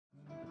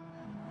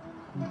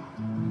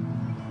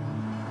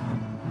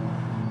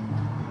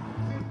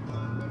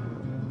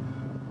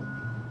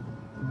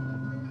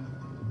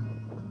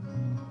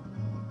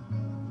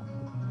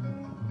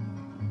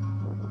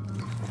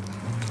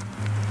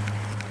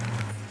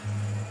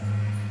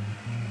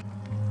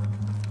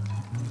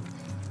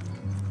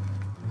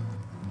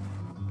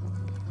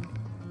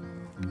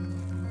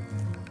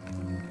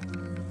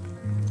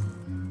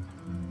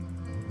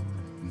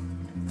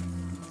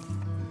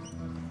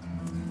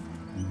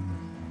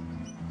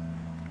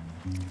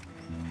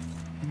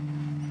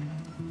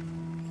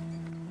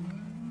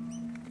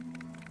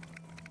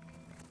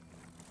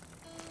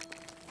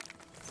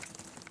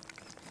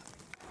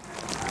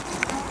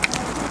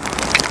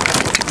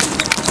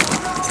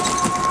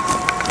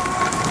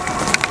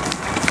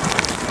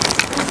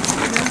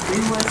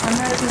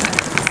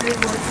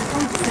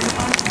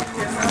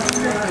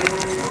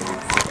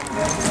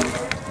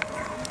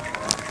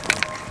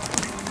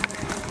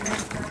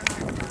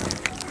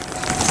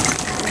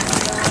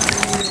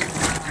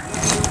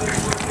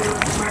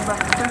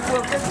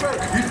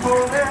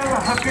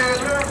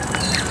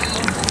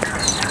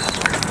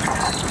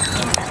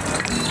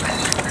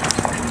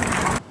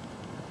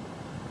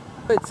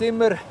Jetzt sind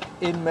wir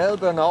in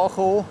Melbourne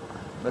angekommen.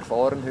 Wir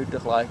fahren heute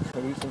ein bisschen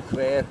kreuz und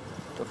quer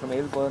durch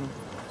Melbourne.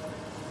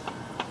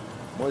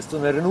 Muss zu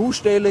einer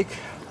Ausstellung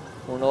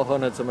und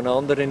nachher zu einem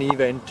anderen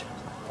Event.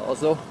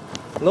 Also,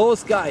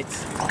 los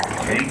geht's!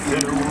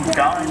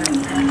 Ja,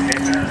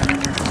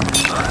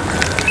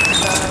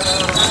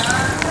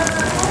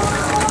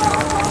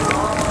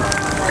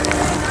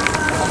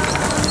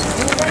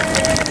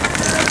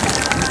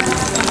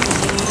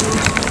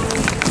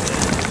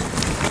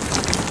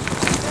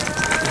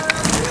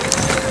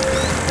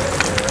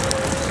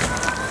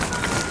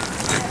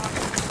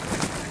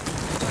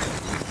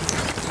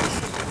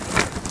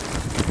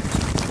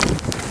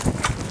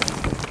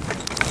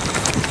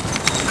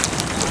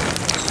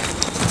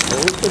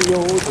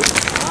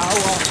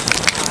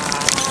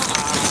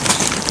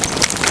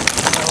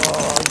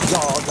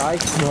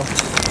 reicht's noch.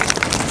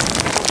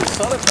 It's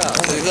solarpower,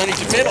 so there's only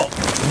two metal.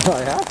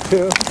 I have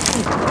to.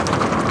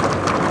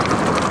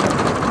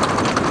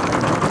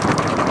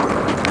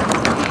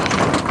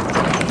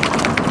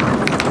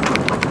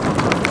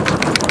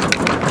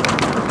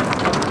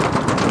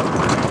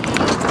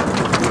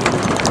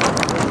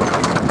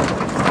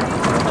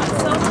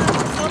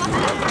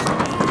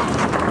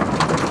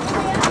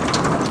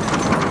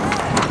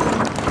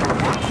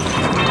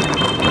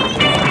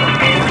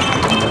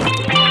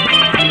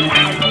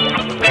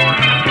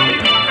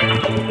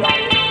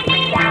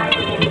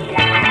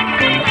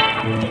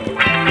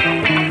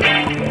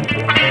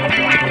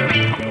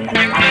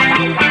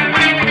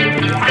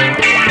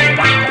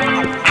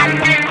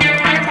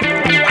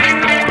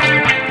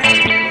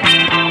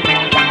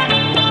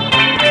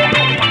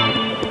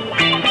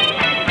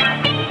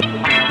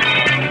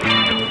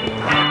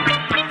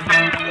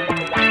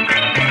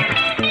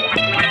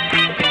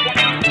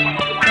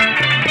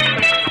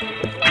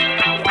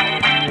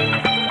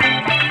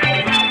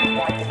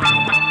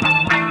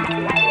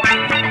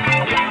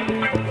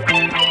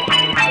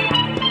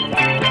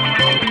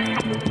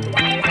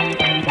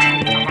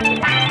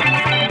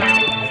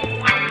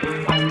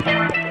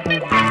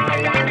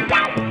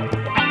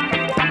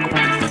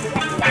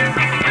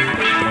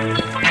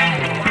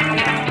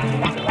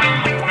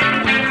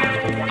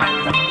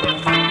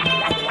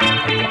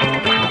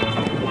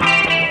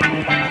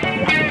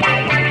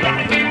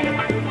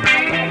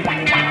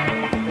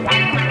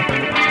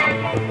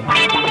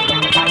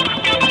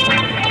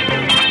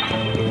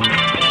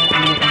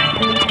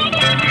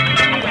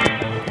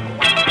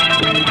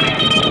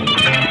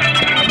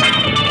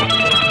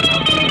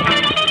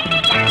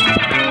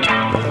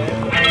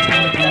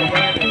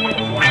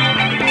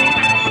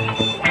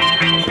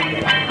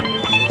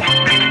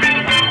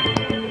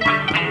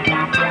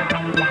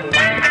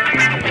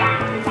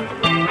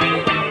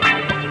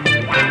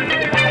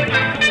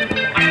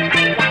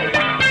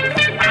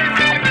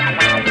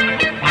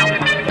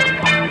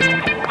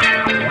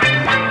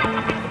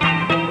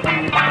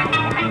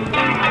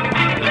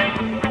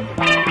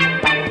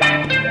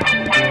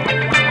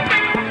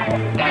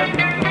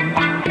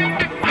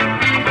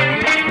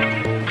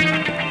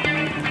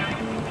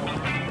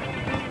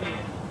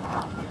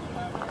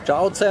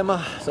 Ciao zusammen,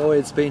 so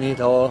jetzt bin ich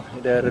hier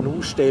in dieser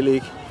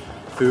Ausstellung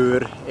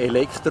für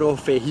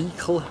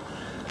Electricvehicle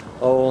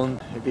und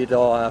ich bin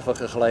hier einfach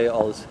ein bisschen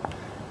als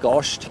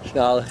Gast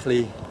schnell ein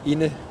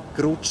bisschen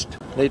reingerutscht.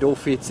 Nicht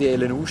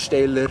offizieller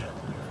Aussteller,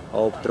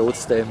 aber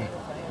trotzdem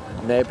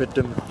neben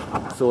dem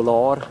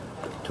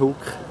Solartuk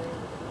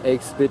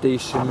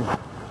Expedition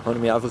habe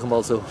ich mich einfach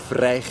mal so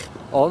frech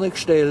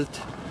angestellt.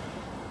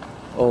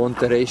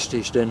 Und der Rest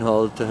ist dann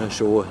halt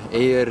schon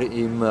eher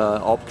im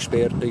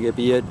abgesperrten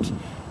Gebiet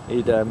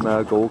in dem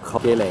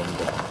Go-Kart-Gelände.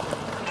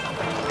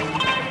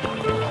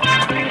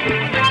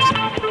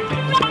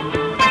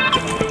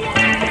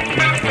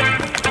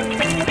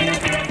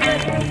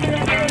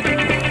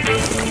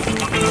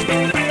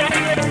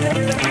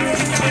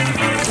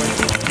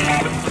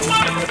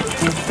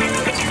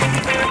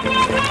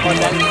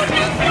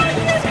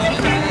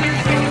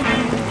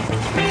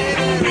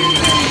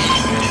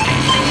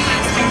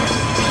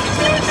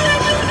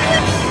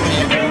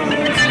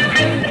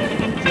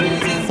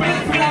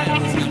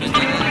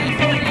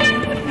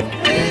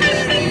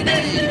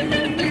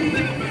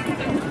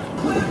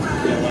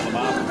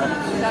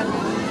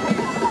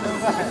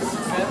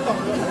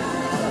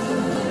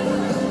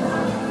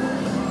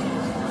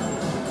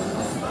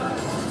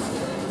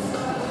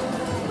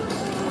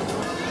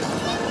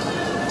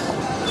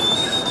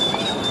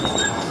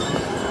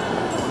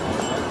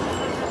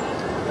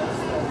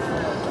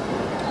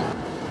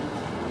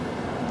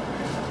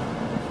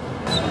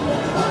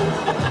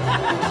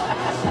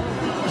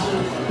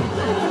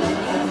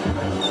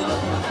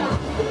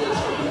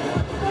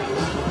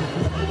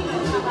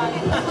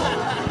 Bye.